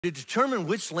to determine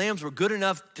which lambs were good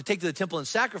enough to take to the temple and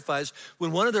sacrifice,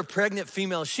 when one of their pregnant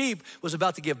female sheep was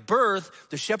about to give birth,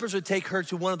 the shepherds would take her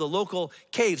to one of the local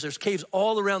caves. There's caves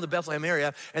all around the Bethlehem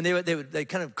area, and they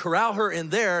kind of corral her in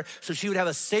there so she would have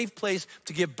a safe place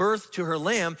to give birth to her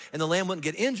lamb, and the lamb wouldn't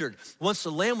get injured. Once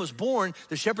the lamb was born,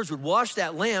 the shepherds would wash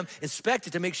that lamb, inspect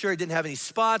it to make sure it didn't have any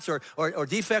spots or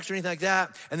defects or anything like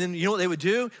that. And then you know what they would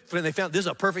do? When they found this is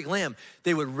a perfect lamb,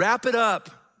 they would wrap it up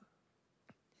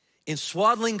in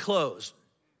swaddling clothes.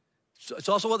 It's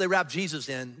also what they wrapped Jesus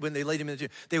in when they laid him in the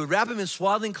tomb. They would wrap him in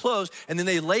swaddling clothes, and then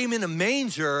they lay him in a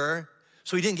manger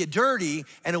so he didn't get dirty,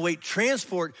 and await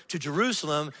transport to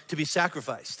Jerusalem to be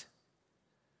sacrificed.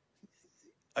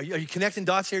 Are you connecting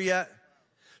dots here yet?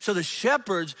 So the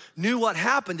shepherds knew what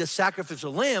happened to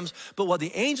sacrificial lambs, but what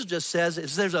the angel just says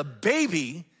is there's a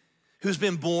baby who's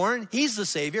been born. He's the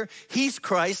Savior. He's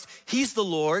Christ. He's the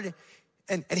Lord.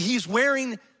 And he's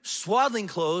wearing swaddling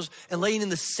clothes and laying in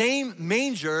the same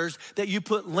mangers that you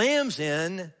put lambs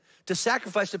in to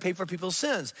sacrifice to pay for people's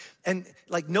sins. And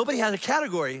like nobody had a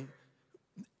category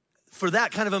for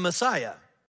that kind of a Messiah.